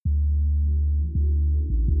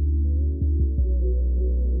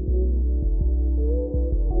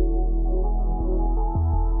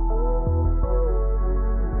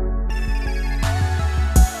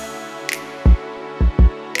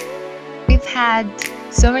had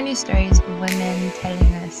so many stories of women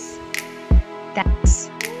telling us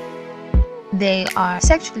that they are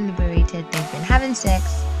sexually liberated, they've been having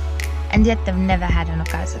sex, and yet they've never had an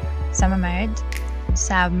orgasm. Some are married,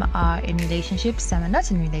 some are in relationships, some are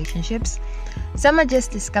not in relationships, some are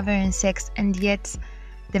just discovering sex, and yet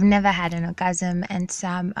they've never had an orgasm, and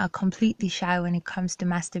some are completely shy when it comes to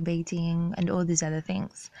masturbating and all these other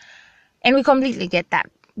things. And we completely get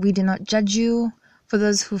that. We do not judge you. For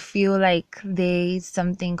those who feel like there's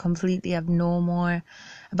something completely abnormal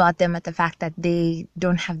about them, at the fact that they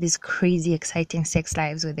don't have these crazy, exciting sex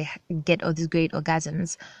lives where they get all these great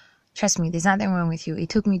orgasms, trust me, there's nothing wrong with you. It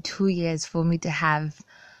took me 2 years for me to have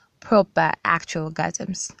proper, actual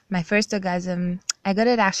orgasms. My first orgasm, I got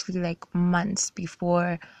it actually like months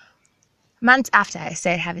after I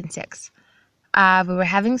started having sex. We were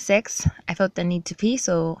having sex. I felt the need to pee,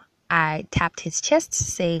 so I tapped his chest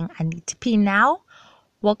saying, I need to pee now.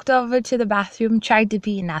 Walked over to the bathroom, tried to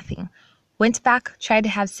pee, nothing. Went back, tried to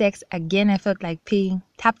have sex. Again, I felt like peeing.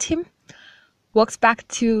 Tapped him. Walked back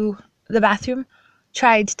to the bathroom,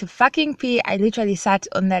 tried to fucking pee. I literally sat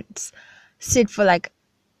on that sit for like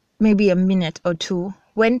maybe a minute or two.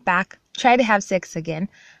 Went back, tried to have sex again.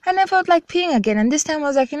 And I felt like peeing again. And this time I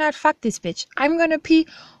was like, you know what, fuck this bitch. I'm going to pee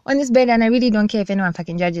on this bed and I really don't care if anyone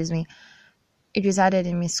fucking judges me. It resulted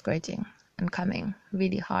in me squirting and coming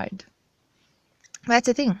really hard. But that's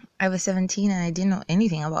the thing. I was 17 and I didn't know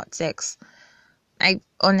anything about sex. I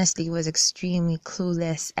honestly was extremely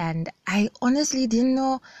clueless, and I honestly didn't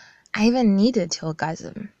know I even needed to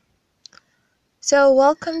orgasm. So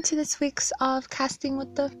welcome to this week's of Casting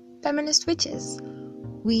with the Feminist Witches.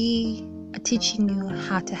 We are teaching you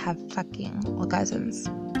how to have fucking orgasms.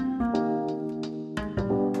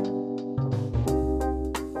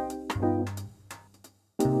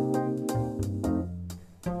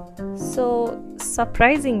 So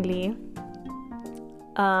surprisingly,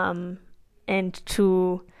 and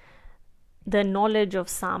to the knowledge of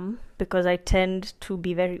some, because I tend to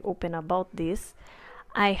be very open about this,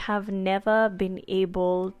 I have never been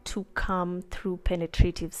able to come through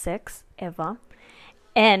penetrative sex ever,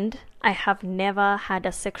 and I have never had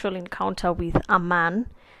a sexual encounter with a man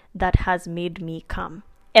that has made me come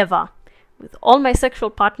ever. With all my sexual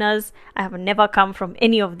partners, I have never come from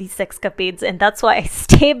any of these sexcapades, and that's why I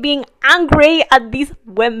stay being angry at these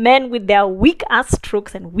women with their weak ass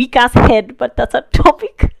strokes and weak ass head, but that's a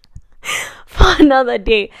topic for another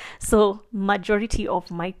day. So majority of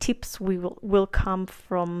my tips will come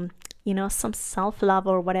from, some self-love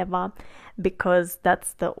or whatever, because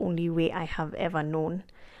that's the only way I have ever known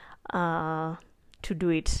to do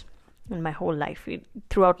it in my whole life,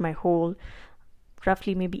 throughout my whole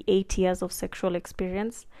roughly maybe 8 years of sexual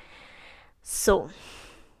experience. So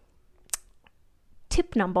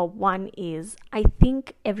tip number 1 is, I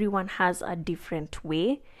think everyone has a different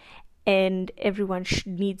way, and everyone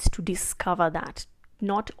needs to discover that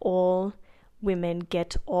not all women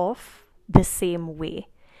get off the same way.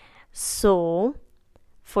 So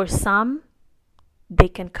for some, they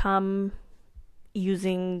can come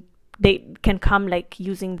using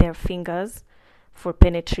their fingers for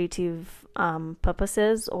penetrative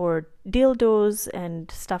purposes, or dildos and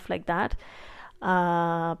stuff like that.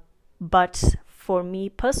 But for me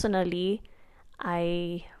personally,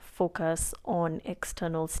 I focus on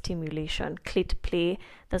external stimulation, clit play.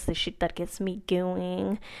 That's the shit that gets me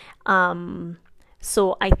going.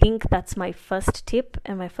 So I think that's my first tip,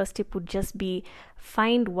 and my first tip would just be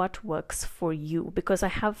find what works for you, because I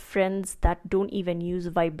have friends that don't even use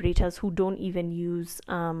vibrators, who don't even use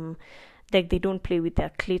they don't play with their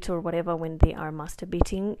clit or whatever when they are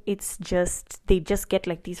masturbating. It's just, they just get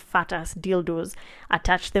like these fat ass dildos,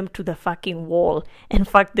 attach them to the fucking wall and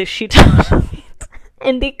fuck the shit out of it,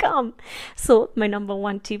 and they come. So my number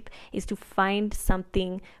 1 tip is to find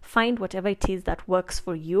whatever it is that works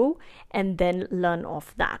for you, and then learn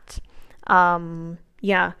off that.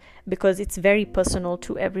 Because it's very personal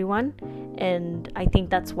to everyone, and I think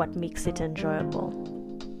that's what makes it enjoyable.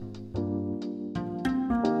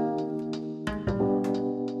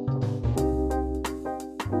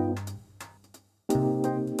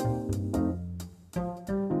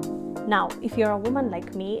 Now, if you're a woman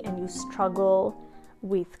like me and you struggle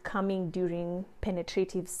with coming during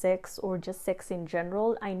penetrative sex or just sex in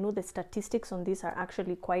general, I know the statistics on this are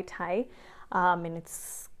actually quite high, and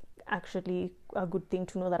it's actually a good thing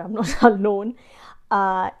to know that I'm not alone.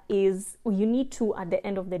 Is you need to, at the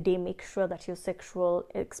end of the day, make sure that your sexual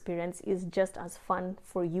experience is just as fun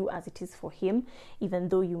for you as it is for him, even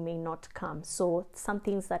though you may not come. So some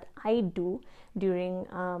things that I do during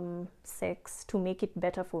sex to make it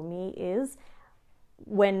better for me is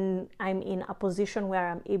when I'm in a position where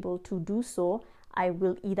I'm able to do so, I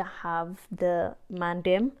will either have the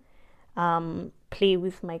mandem play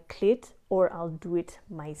with my clit, or I'll do it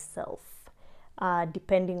myself,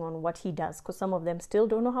 depending on what he does. Because some of them still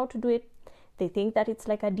don't know how to do it. They think that it's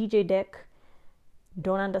like a DJ deck,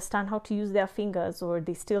 don't understand how to use their fingers, or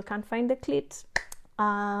they still can't find the clit.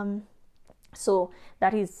 So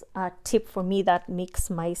that is a tip for me that makes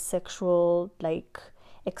my sexual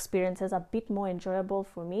experiences a bit more enjoyable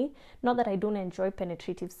for me. Not that I don't enjoy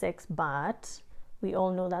penetrative sex, but we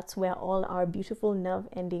all know that's where all our beautiful nerve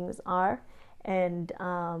endings are. And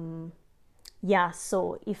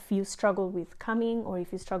so if you struggle with coming, or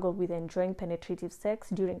if you struggle with enjoying penetrative sex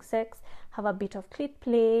during sex, have a bit of clit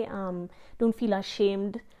play. Don't feel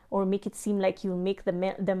ashamed or make it seem like you make the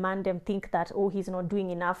man them think that, oh, he's not doing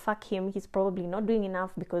enough. Fuck him, he's probably not doing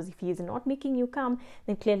enough, because if he is not making you come,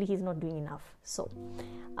 then clearly he's not doing enough. So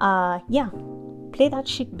play that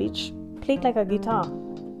shit, bitch. Play it like a guitar.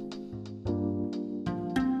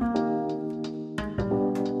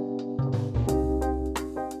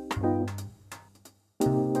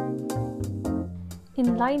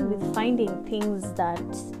 In line with finding things that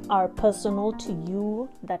are personal to you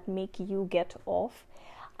that make you get off,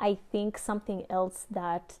 I think something else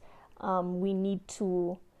that we need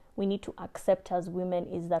to accept as women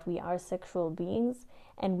is that we are sexual beings,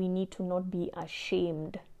 and we need to not be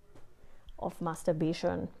ashamed of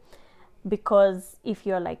masturbation. Because if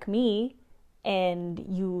you're like me and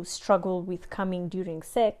you struggle with coming during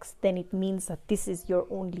sex, then it means that this is your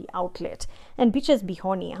only outlet. And bitches be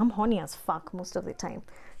horny. I'm horny as fuck most of the time,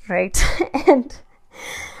 right? And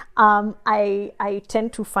I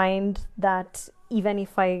tend to find that even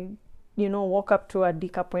if I, walk up to a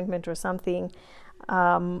dick appointment or something,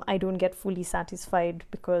 I don't get fully satisfied,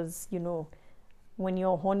 because, when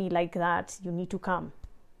you're horny like that, you need to come,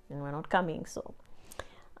 and we're not coming. So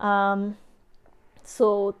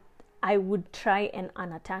I would try and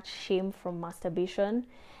unattach shame from masturbation,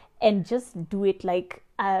 and just do it like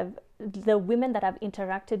the women that I've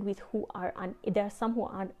interacted with who are there are some who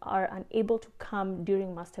are unable to come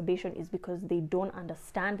during masturbation is because they don't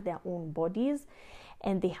understand their own bodies,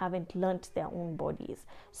 and they haven't learnt their own bodies.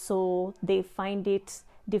 So they find it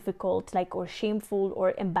difficult, or shameful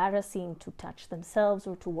or embarrassing to touch themselves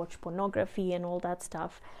or to watch pornography and all that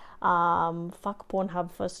stuff. Fuck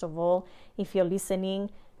Pornhub, first of all. If you're listening,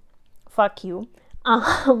 fuck you.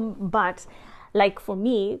 But for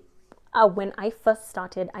me, when I first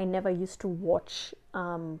started, I never used to watch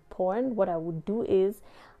porn. What I would do is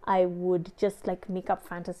I would just make up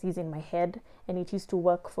fantasies in my head, and it used to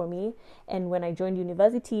work for me. And when I joined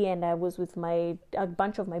university and I was with a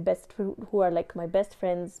bunch of my who are my best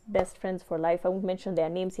friends for life. I won't mention their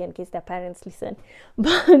names here in case their parents listen,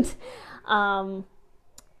 but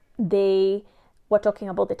they were talking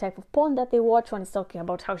about the type of porn that they watch. One is talking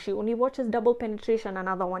about how she only watches double penetration.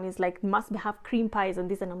 Another one is must have cream pies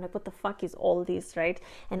and this. And I'm like, what the fuck is all this, right?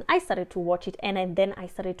 And I started to watch it, and then I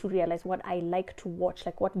started to realize what I like to watch,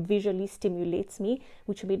 what visually stimulates me,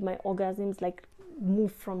 which made my orgasms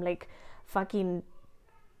move from fucking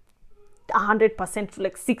 100% to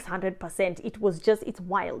 600%. It's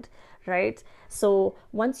wild, right? So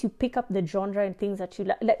once you pick up the genre and things that you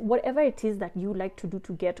like, whatever it is that you like to do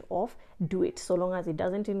to get off, do it, so long as it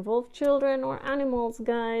doesn't involve children or animals,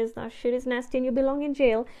 guys. That shit is nasty and you belong in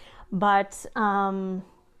jail. But or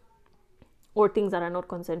things that are not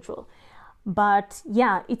consensual. But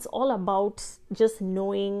yeah, it's all about just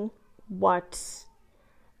knowing what,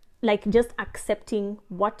 just accepting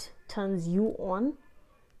what turns you on,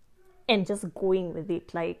 and just going with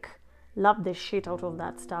it. Love the shit out of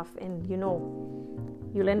that stuff, and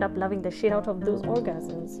you'll end up loving the shit out of those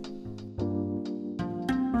orgasms.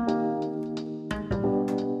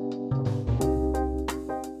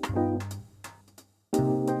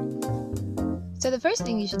 So the first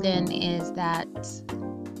thing you should learn is that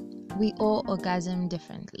we all orgasm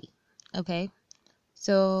differently. Okay?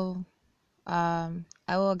 So I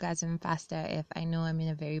will orgasm faster if I know I'm in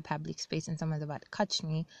a very public space and someone's about to catch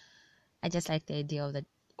me. I just like the idea of the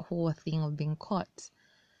whole thing of being caught.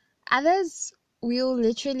 Others will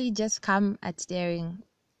literally just come at staring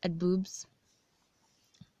at boobs.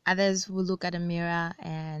 Others will look at a mirror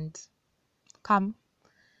and come.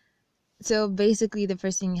 So basically, the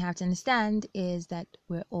first thing you have to understand is that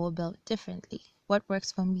we're all built differently. What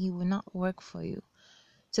works for me will not work for you.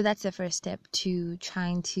 So that's the first step to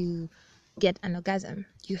trying to get an orgasm.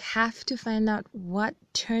 You have to find out what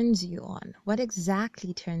turns you on. What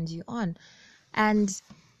exactly turns you on? And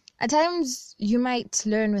at times you might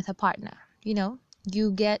learn with a partner. You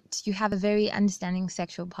have a very understanding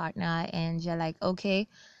sexual partner, and you're like, okay,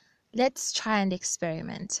 let's try and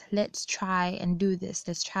experiment. Let's try and do this.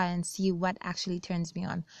 Let's try and see what actually turns me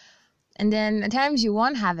on. And then at times you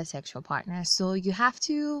won't have a sexual partner, so you have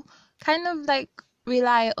to kind of like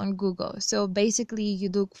rely on Google. So basically you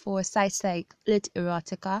look for sites like Lit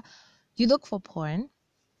Erotica, you look for porn,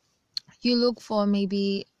 you look for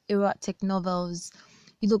maybe erotic novels,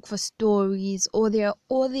 you look for stories, or there are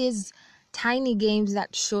all these tiny games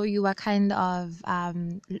that show you a kind of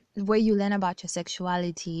where you learn about your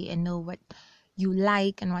sexuality and know what you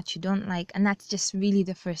like and what you don't like. And that's just really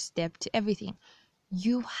the first step to everything.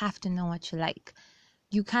 You have to know what you like.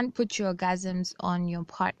 You can't put your orgasms on your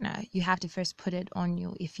partner. You have to first put it on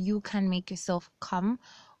you. If you can make yourself come,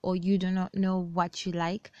 or you do not know what you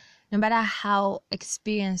like, no matter how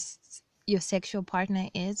experienced your sexual partner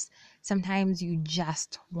is, sometimes you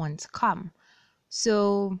just want to come.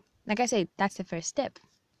 So, like I said, that's the first step.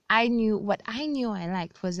 I knew I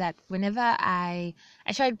liked was that whenever I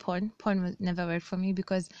tried porn was never worked for me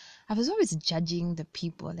because I was always judging the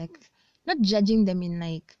people, like not judging them in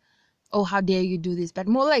like, oh, how dare you do this, but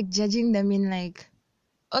more like judging them in like,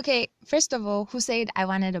 okay, first of all, who said I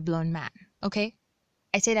wanted a blonde man? Okay,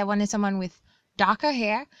 I said I wanted someone with darker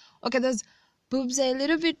hair. Okay, those boobs are a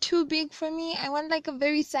little bit too big for me. I want like a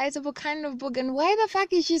very sizable kind of boob. And why the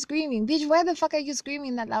fuck is she screaming? Bitch, why the fuck are you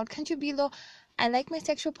screaming that loud? Can't you be low? I like my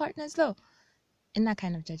sexual partners low. In that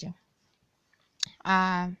kind of judging.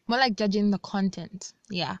 More like judging the content.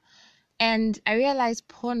 Yeah. And I realized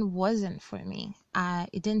porn wasn't for me.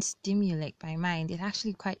 It didn't stimulate my mind. It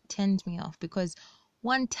actually quite turned me off because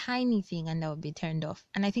one tiny thing and I would be turned off.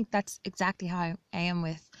 And I think that's exactly how I am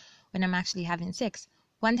with when I'm actually having sex.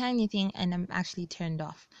 One tiny thing and I'm actually turned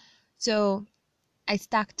off. So I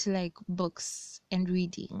stuck to like books and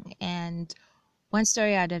reading. And one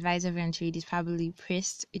story I'd advise everyone to read is probably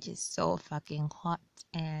Priest, which is so fucking hot.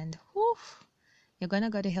 And whew, you're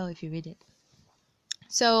gonna go to hell if you read it.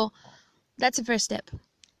 So that's the first step.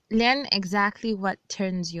 Learn exactly what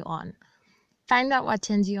turns you on. Find out what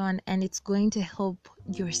turns you on, and it's going to help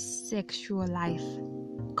your sexual life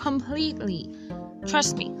completely.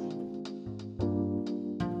 Trust me.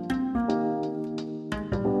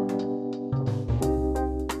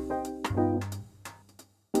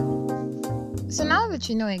 So now that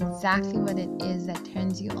you know exactly what it is that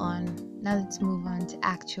turns you on, now let's move on to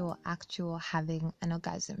actual having an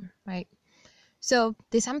orgasm, right? So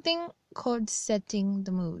there's something called setting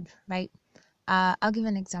the mood, right? I'll give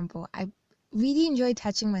an example. I really enjoy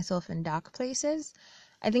touching myself in dark places.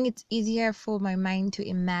 I think it's easier for my mind to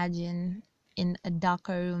imagine in a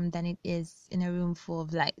darker room than it is in a room full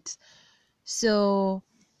of light. So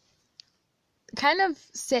kind of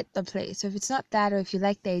set the place. So if it's not that, or if you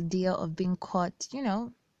like the idea of being caught,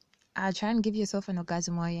 try and give yourself an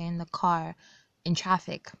orgasm while you're in the car in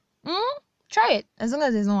traffic. Try it, as long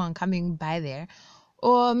as there's no one coming by there.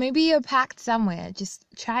 Or maybe you're packed somewhere. Just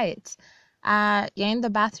try it. You're in the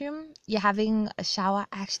bathroom, you're having a shower.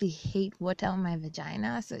 I actually hate water on my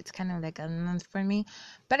vagina, so it's kind of like a month for me.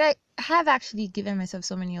 But I have actually given myself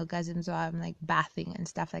so many orgasms while I'm like bathing and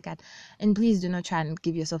stuff like that. And please do not try and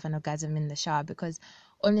give yourself an orgasm in the shower, because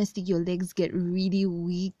honestly, your legs get really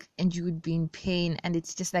weak and you would be in pain, and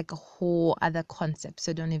it's just like a whole other concept.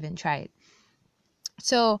 So don't even try it.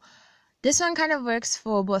 So this one kind of works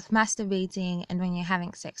for both masturbating and when you're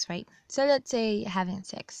having sex, right? So let's say you're having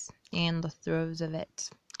sex, you're in the throes of it,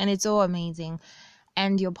 and it's all amazing,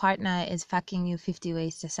 and your partner is fucking you 50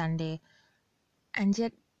 ways to Sunday, and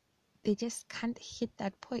yet they just can't hit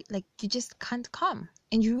that point. Like, you just can't come,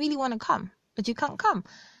 and you really want to come, but you can't come.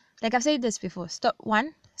 Like I've said this before, stop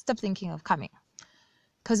thinking of coming,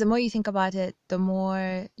 because the more you think about it, the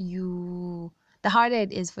harder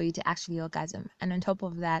it is for you to actually orgasm. And on top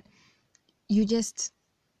of that, you just,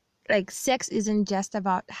 like, sex isn't just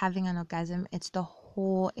about having an orgasm. It's the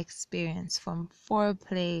whole experience, from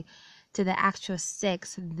foreplay to the actual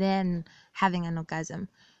sex, then having an orgasm.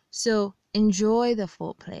 So enjoy the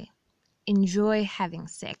foreplay, enjoy having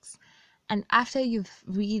sex, and after you've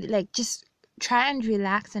really, like, just try and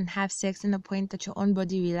relax and have sex in a point that your own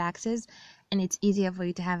body relaxes and it's easier for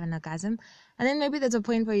you to have an orgasm. And then maybe there's a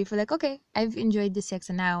point where you feel like, okay, I've enjoyed the sex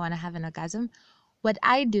and now I want to have an orgasm. What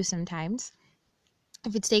I do sometimes,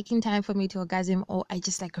 if it's taking time for me to orgasm, or I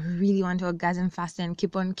just like really want to orgasm faster and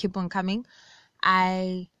keep on coming,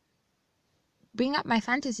 I bring up my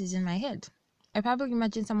fantasies in my head. I probably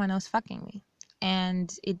imagine someone else fucking me,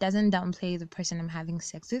 and it doesn't downplay the person I'm having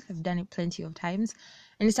sex with. I've done it plenty of times,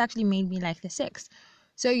 and it's actually made me like the sex.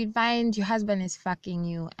 So you'd find your husband is fucking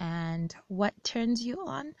you, and what turns you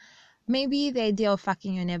on? Maybe the idea of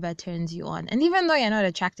fucking your neighbor turns you on. And even though you're not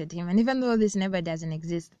attracted to him, and even though this neighbor doesn't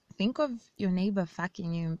exist, think of your neighbor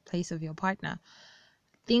fucking you in place of your partner.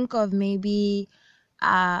 Think of maybe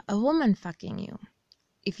a woman fucking you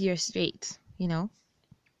if you're straight,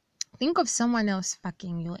 Think of someone else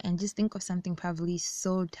fucking you and just think of something probably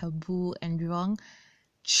so taboo and wrong.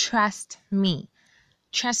 Trust me,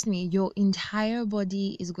 your entire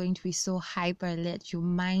body is going to be so hyper lit. Your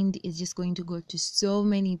mind is just going to go to so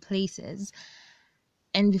many places.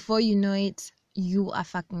 And before you know it, you are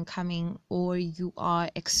fucking coming or you are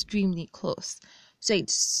extremely close. So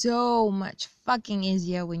it's so much fucking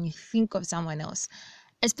easier when you think of someone else.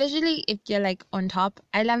 Especially if you're like on top.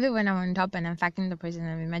 I love it when I'm on top and I'm fucking the person.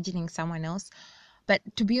 I'm imagining someone else. But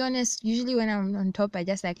to be honest, usually when I'm on top, I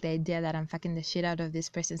just like the idea that I'm fucking the shit out of this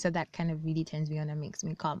person. So that kind of really turns me on and makes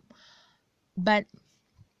me calm. But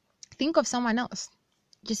think of someone else.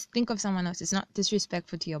 Just think of someone else. It's not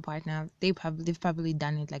disrespectful to your partner. They've probably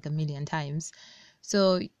done it like a million times.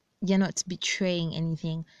 So you're not betraying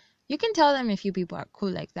anything. You can tell them if you people are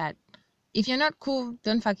cool like that. If you're not cool,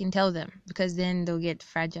 don't fucking tell them, because then they'll get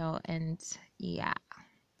fragile and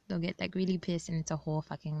they'll get like really pissed and it's a whole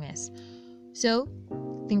fucking mess. So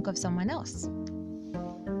think of someone else.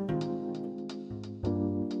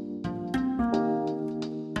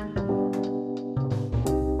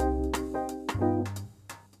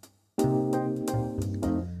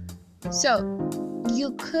 So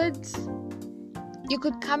you could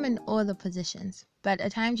come in all the positions, but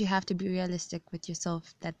at times you have to be realistic with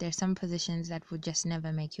yourself that there's some positions that would just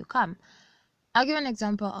never make you come. I'll give an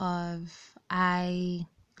example of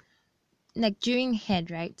during head,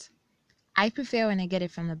 right? I prefer when I get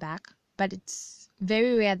it from the back, but it's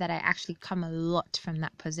very rare that I actually come a lot from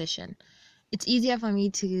that position. It's easier for me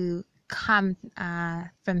to come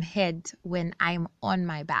from head when I'm on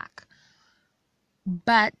my back.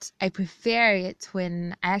 But I prefer it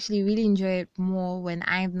when I actually really enjoy it more when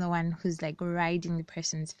I'm the one who's like riding the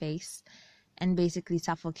person's face and basically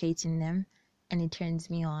suffocating them, and it turns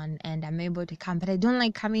me on and I'm able to come. But I don't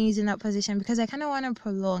like coming using that position because I kind of want to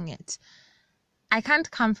prolong it. I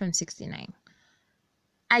can't come from 69.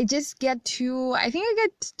 I get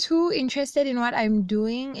too interested in what I'm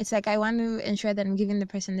doing. It's like I want to ensure that I'm giving the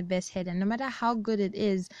person the best head, and no matter how good it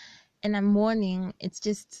is and I'm mourning,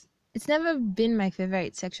 it's never been my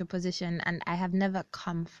favorite sexual position, and I have never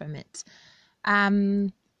come from it.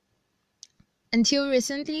 Until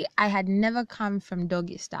recently, I had never come from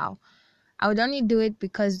doggy style. I would only do it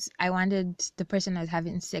because I wanted the person I was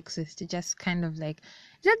having sex with to just kind of like,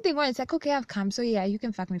 it's that thing where it's like, okay, I've come, so yeah, you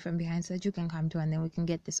can fuck me from behind so that you can come too, and then we can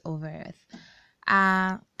get this over with.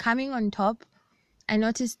 Coming on top, I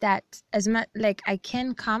noticed that as much like I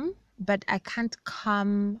can come, but I can't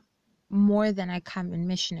come more than I come in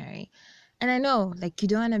missionary. And I know, like, you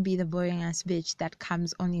don't want to be the boring ass bitch that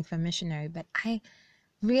comes only for missionary, but I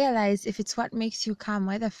realize if it's what makes you come,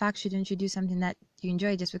 why the fuck shouldn't you do something that you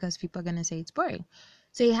enjoy just because people are going to say it's boring?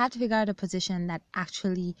 So you have to figure out a position that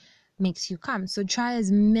actually makes you come. So try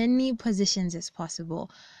as many positions as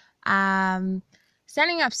possible.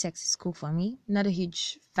 Standing up sex is cool for me. Not a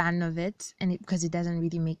huge fan of it, because it doesn't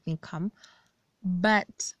really make me come.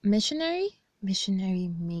 But missionary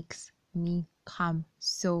makes me come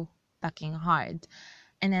so fucking hard.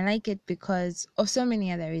 And I like it because of so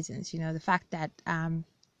many other reasons. The fact that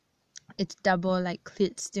it's double like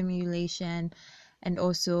clit stimulation and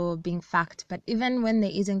also being fucked. But even when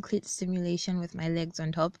there isn't clit stimulation with my legs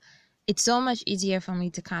on top, it's so much easier for me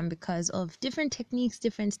to come because of different techniques,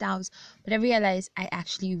 different styles. But I realize I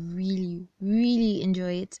actually really, really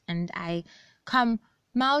enjoy it, and I come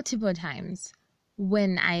multiple times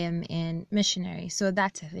when I am in missionary. So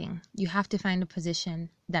that's a thing. You have to find a position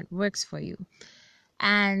that works for you.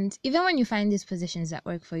 And even when you find these positions that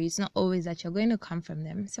work for you, it's not always that you're going to come from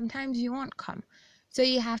them. Sometimes you won't come. So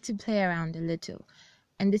you have to play around a little.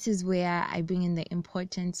 And this is where I bring in the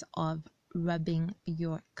importance of rubbing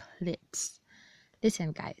your clit.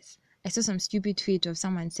 Listen, guys, I saw some stupid tweet of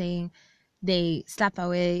someone saying they slap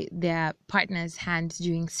away their partner's hand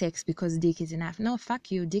during sex because dick is enough. No,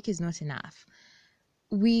 fuck you. Dick is not enough.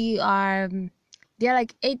 There are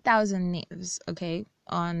like 8,000 nerves, okay,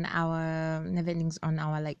 on our nerve endings on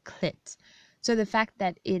our like clit. So the fact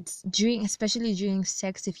that it's especially during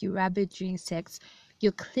sex, if you rub it during sex,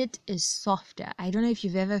 your clit is softer. I don't know if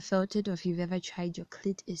you've ever felt it or if you've ever tried. Your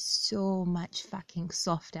clit is so much fucking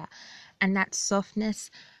softer, and that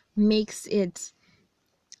softness makes it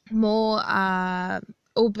more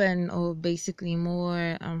open, or basically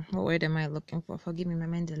more what word am I looking for? Forgive me, my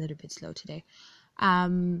mind's a little bit slow today.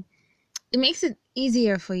 It makes it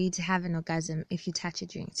easier for you to have an orgasm if you touch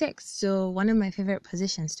it during sex. So one of my favorite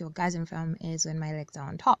positions to orgasm from is when my legs are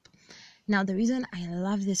on top. Now, the reason I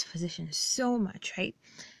love this position so much, right?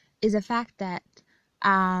 is the fact that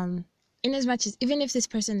in as much as even if this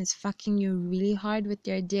person is fucking you really hard with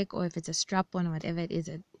their dick, or if it's a strap-on or whatever it is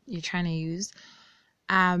that you're trying to use,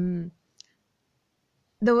 the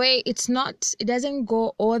way it doesn't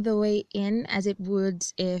go all the way in as it would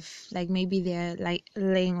if like maybe they're like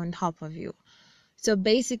laying on top of you. So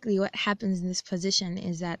basically what happens in this position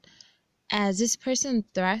is that as this person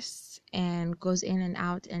thrusts and goes in and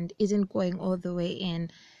out and isn't going all the way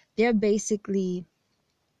in, they're basically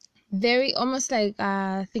very almost like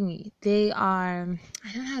thingy. They are,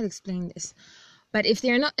 I don't know how to explain this, but if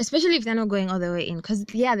they're not, especially if they're not going all the way in, because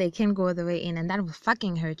yeah, they can go all the way in and that will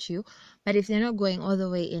fucking hurt you. But if they're not going all the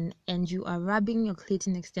way in and you are rubbing your clit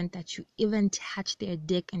to an extent that you even touch their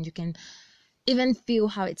dick and you can even feel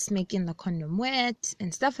how it's making the condom wet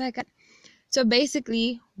and stuff like that. So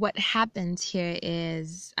basically what happens here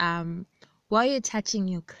is while you're touching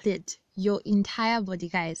your clit, your entire body,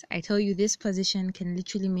 guys, I tell you, this position can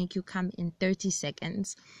literally make you come in 30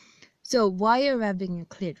 seconds. So while you're rubbing your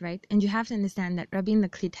clit, right, and you have to understand that rubbing the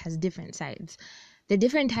clit has different sides. The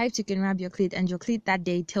different types you can rub your clit, and your clit that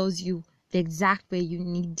day tells you the exact way you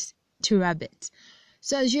need to rub it.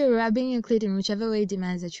 So as you're rubbing your clit in whichever way it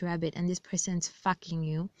demands that you rub it, and this person's fucking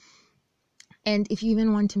you, and if you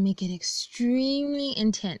even want to make it extremely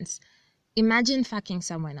intense, imagine fucking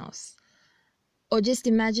someone else. Or just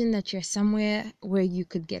imagine that you're somewhere where you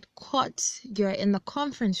could get caught. You're in the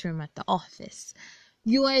conference room at the office.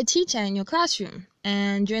 You are a teacher in your classroom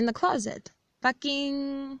and you're in the closet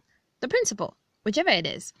fucking the principal, whichever it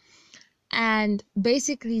is. And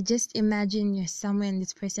basically just imagine you're somewhere and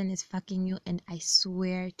this person is fucking you, and I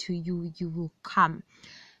swear to you, you will come.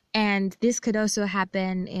 And this could also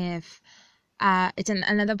happen if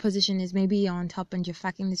another position is maybe you're on top and you're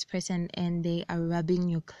fucking this person and they are rubbing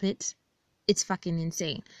your clit. It's fucking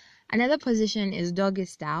insane. Another position is doggy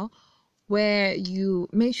style, where you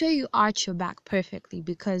make sure you arch your back perfectly,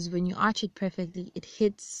 because when you arch it perfectly, it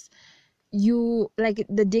hits you, like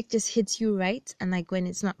the dick just hits you right, and like when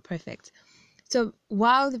it's not perfect. So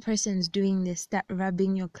while the person is doing this, start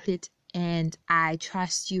rubbing your clit, and I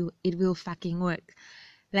trust you, it will fucking work.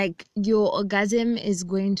 Like your orgasm is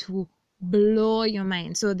going to blow your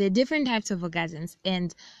mind. So there are different types of orgasms,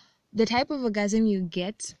 and the type of orgasm you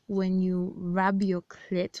get when you rub your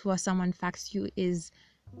clit while someone fucks you is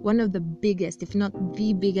one of the biggest, if not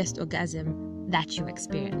the biggest orgasm that you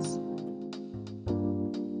experience.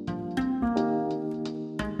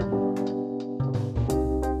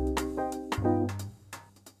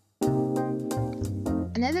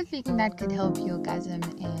 Another thing that could help you orgasm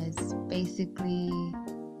is basically,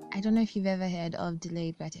 I don't know if you've ever heard of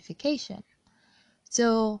delayed gratification.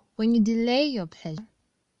 So when you delay your pleasure,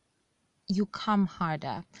 you come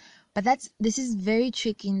harder. But this is very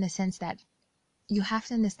tricky in the sense that you have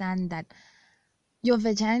to understand that your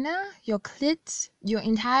vagina, your clit, your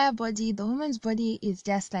entire body, the woman's body is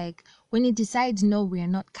just like, when it decides, no, we are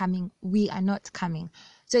not coming, we are not coming.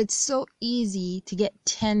 So it's so easy to get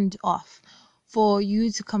turned off, for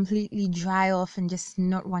you to completely dry off and just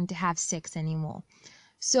not want to have sex anymore.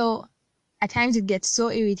 So at times it gets so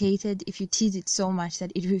irritated if you tease it so much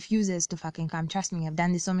that it refuses to fucking come. Trust me, I've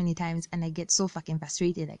done this so many times and I get so fucking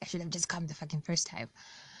frustrated. Like, I should have just come the fucking first time.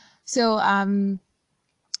 So,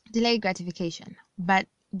 delayed gratification. But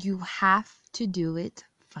you have to do it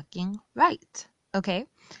fucking right. Okay?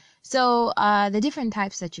 So, the different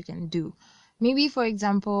types that you can do. Maybe, for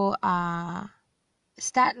example,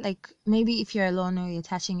 start like, maybe if you're alone or you're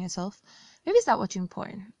touching yourself, maybe start watching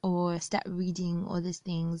porn or start reading all these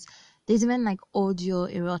things. There's even like audio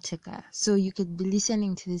erotica, so you could be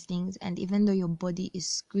listening to these things, and even though your body is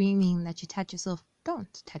screaming that you touch yourself,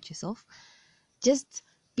 don't touch yourself. Just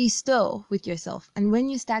be still with yourself, and when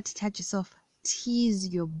you start to touch yourself, tease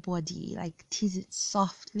your body, like tease it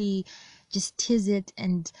softly, just tease it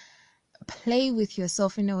and play with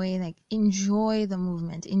yourself in a way, like enjoy the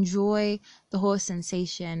movement, enjoy the whole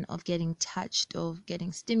sensation of getting touched, of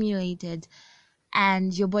getting stimulated,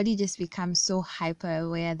 and your body just becomes so hyper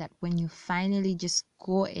aware that when you finally just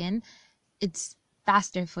go in, it's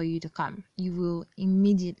faster for you to come. You will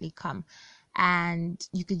immediately come, and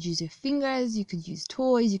you could use your fingers, you could use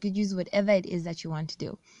toys, you could use whatever it is that you want to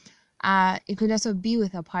do. It could also be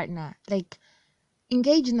with a partner. Like,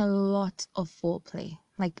 engage in a lot of foreplay,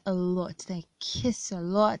 like a lot, like kiss a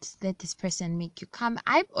lot, let this person make you come.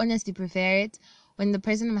 I honestly prefer it when the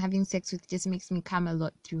person I'm having sex with just makes me come a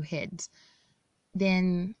lot through heads.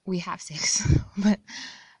 Then we have sex. But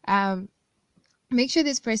make sure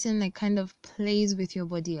this person like kind of plays with your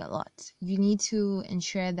body a lot. You need to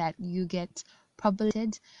ensure that you get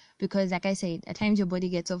properly, because like I said, at times your body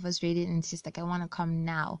gets so frustrated and it's just like, I want to come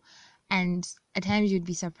now. And at times you'd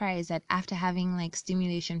be surprised that after having like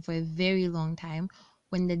stimulation for a very long time,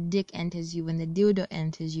 when the dick enters you, when the dildo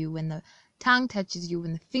enters you, when the tongue touches you,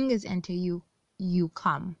 when the fingers enter you, you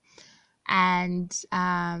come. And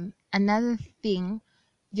another thing,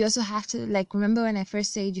 you also have to, like, remember when I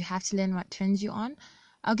first said you have to learn what turns you on?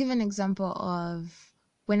 I'll give an example of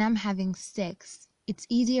when I'm having sex. It's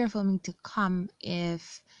easier for me to come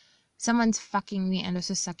if someone's fucking me and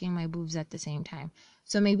also sucking my boobs at the same time.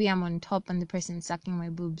 So maybe I'm on top and the person's sucking my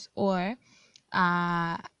boobs, or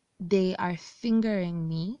they are fingering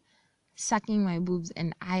me, sucking my boobs,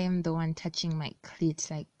 and I am the one touching my clit.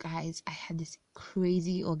 Like, guys, I had this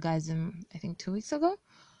crazy orgasm, I think 2 weeks ago.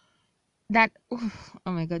 That, oof,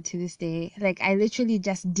 oh my god, to this day, like, I literally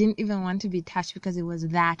just didn't even want to be touched because it was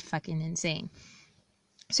that fucking insane.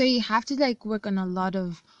 So you have to like work on a lot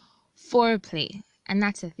of foreplay, and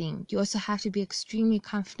that's the thing. You also have to be extremely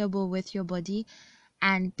comfortable with your body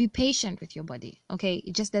and be patient with your body. Okay,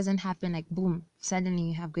 it just doesn't happen like boom, suddenly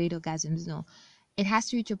you have great orgasms. No, it has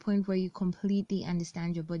to reach a point where you completely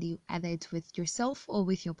understand your body, either it's with yourself or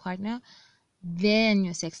with your partner. Then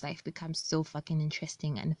your sex life becomes so fucking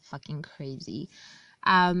interesting and fucking crazy.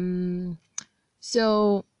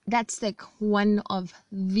 So that's like one of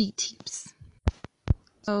the tips.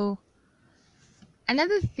 So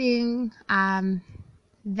another thing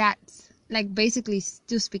that's like basically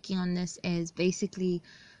still speaking on this is basically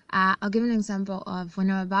I'll give an example of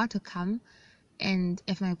when I'm about to come, and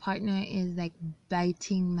if my partner is like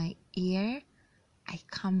biting my ear, I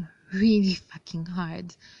come really fucking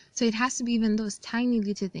hard. So it has to be even those tiny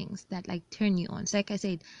little things that like turn you on. So like I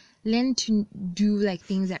said, learn to do like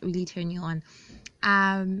things that really turn you on.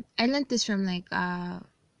 I learned this from like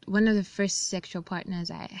one of the first sexual partners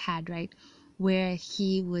I had, right, where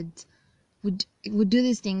he would do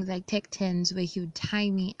these things like take turns where he would tie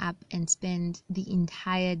me up and spend the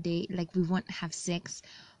entire day, like we won't have sex,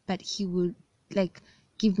 but he would like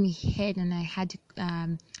give me head, and I had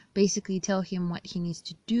to basically tell him what he needs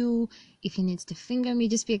to do, if he needs to finger me,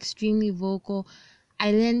 just be extremely vocal.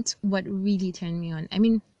 I learned what really turned me on. I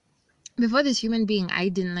mean, before this human being, I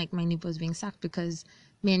didn't like my nipples being sucked because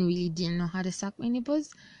men really didn't know how to suck my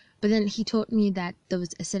nipples. But then he taught me that there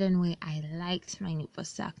was a certain way I liked my nipples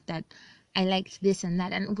sucked, that I liked this and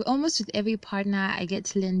that. And almost with every partner, I get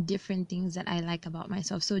to learn different things that I like about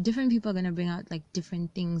myself. So different people are going to bring out like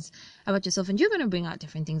different things about yourself, and you're going to bring out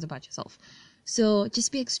different things about yourself. So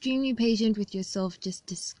just be extremely patient with yourself, just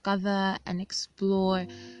discover and explore,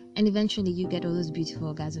 and eventually you get all those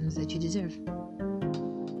beautiful orgasms that you deserve.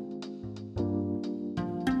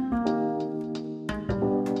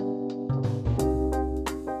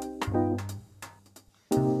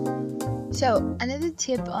 So another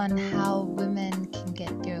tip on how women can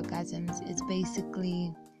get their orgasms is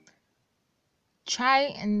basically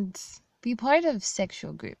try and be part of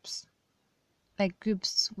sexual groups, like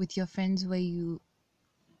groups with your friends where you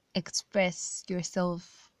express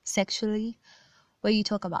yourself sexually, where you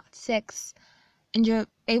talk about sex, and you're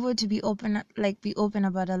able to be open, like be open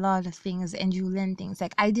about a lot of things, and you learn things.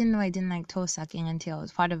 Like I didn't know I didn't like toe sucking until I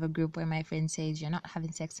was part of a group where my friend says you're not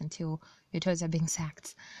having sex until your toes are being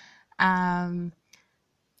sucked.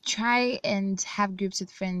 Try and have groups with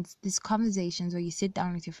friends, these conversations where you sit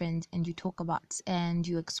down with your friends and you talk about and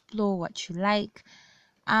you explore what you like.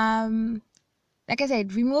 Like I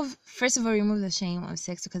said, remove the shame of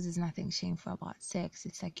sex, because there's nothing shameful about sex.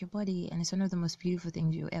 It's like your body, and it's one of the most beautiful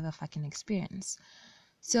things you ever fucking experience.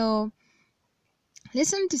 So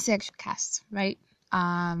listen to sex casts, right?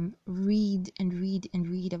 Read and read and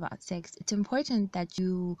read about sex. It's important that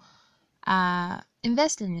you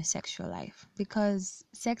invest in your sexual life, because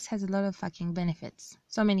sex has a lot of fucking benefits.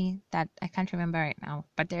 So many that I can't remember right now,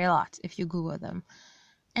 but there are a lot if you Google them.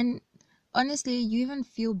 And honestly, you even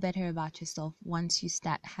feel better about yourself once you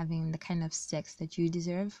start having the kind of sex that you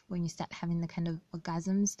deserve, when you start having the kind of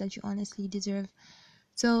orgasms that you honestly deserve.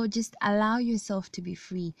 So just allow yourself to be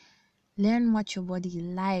free. Learn what your body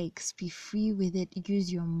likes. Be free with it.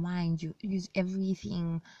 Use your mind. You use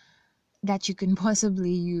everything that you can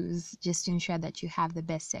possibly use just to ensure that you have the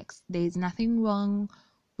best sex. There is nothing wrong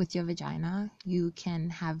with your vagina. You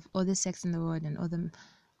can have all the sex in the world and all the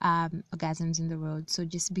orgasms in the world. So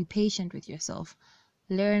just be patient with yourself.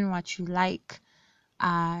 Learn what you like.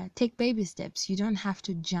 Take baby steps. You don't have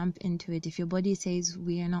to jump into it. If your body says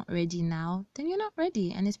we are not ready now, then you're not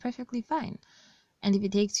ready, and it's perfectly fine. And if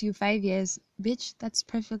it takes you 5 years, bitch, that's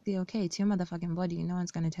perfectly okay. It's your motherfucking body. No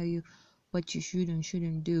one's gonna tell you what you should and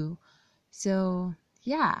shouldn't do. So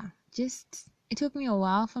yeah, it took me a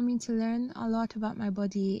while for me to learn a lot about my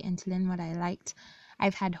body and to learn what I liked.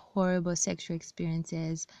 I've had horrible sexual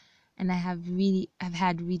experiences, and I've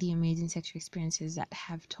had really amazing sexual experiences that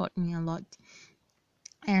have taught me a lot.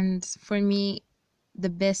 And for me, the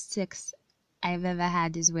best sex I've ever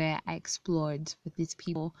had is where I explored with these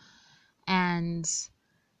people and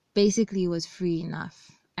basically was free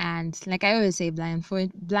enough. And like I always say,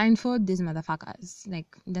 blindfold these motherfuckers.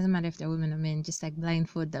 Like, it doesn't matter if they're women or men, just like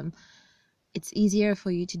blindfold them. It's easier for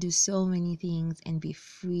you to do so many things and be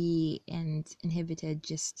free and inhibited.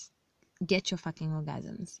 Just get your fucking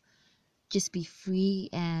orgasms. Just be free,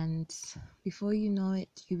 and before you know it,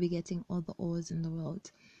 you'll be getting all the ores in the world.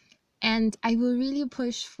 And I will really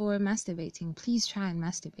push for masturbating. Please try and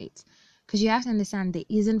masturbate. Because you have to understand, there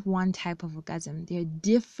isn't one type of orgasm. There are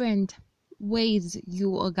different ways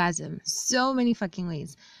you orgasm. So many fucking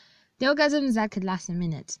ways. There are orgasms that could last a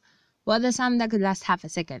minute. Well, there's some that could last half a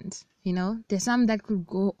second. You know? There's some that could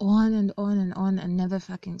go on and on and on and never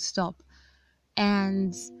fucking stop.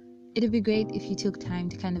 And it'd be great if you took time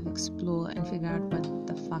to kind of explore and figure out what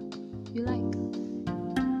the fuck you like.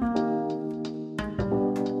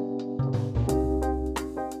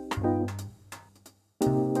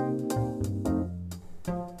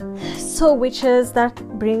 So, witches, that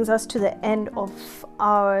brings us to the end of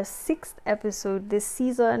our 6th episode this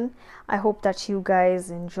season. I hope that you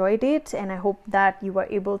guys enjoyed it, and I hope that you were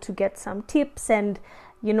able to get some tips and,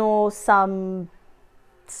 some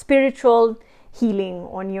spiritual healing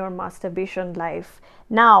on your masturbation life.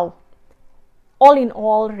 Now, all in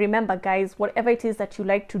all, remember, guys, whatever it is that you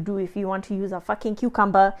like to do, if you want to use a fucking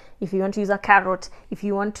cucumber, if you want to use a carrot, if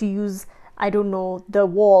you want to use, the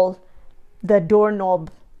wall, the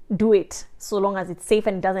doorknob, do it, so long as it's safe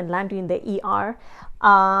and it doesn't land you in the ER.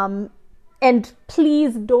 And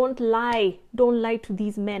please don't lie to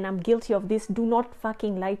these men. I'm guilty of this. Do not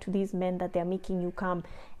fucking lie to these men that they're making you come.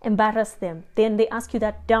 Embarrass them. Then they ask you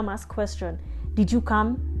that dumbass question, did you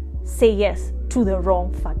come? Say yes to the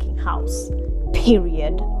wrong fucking house.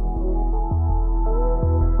 Period.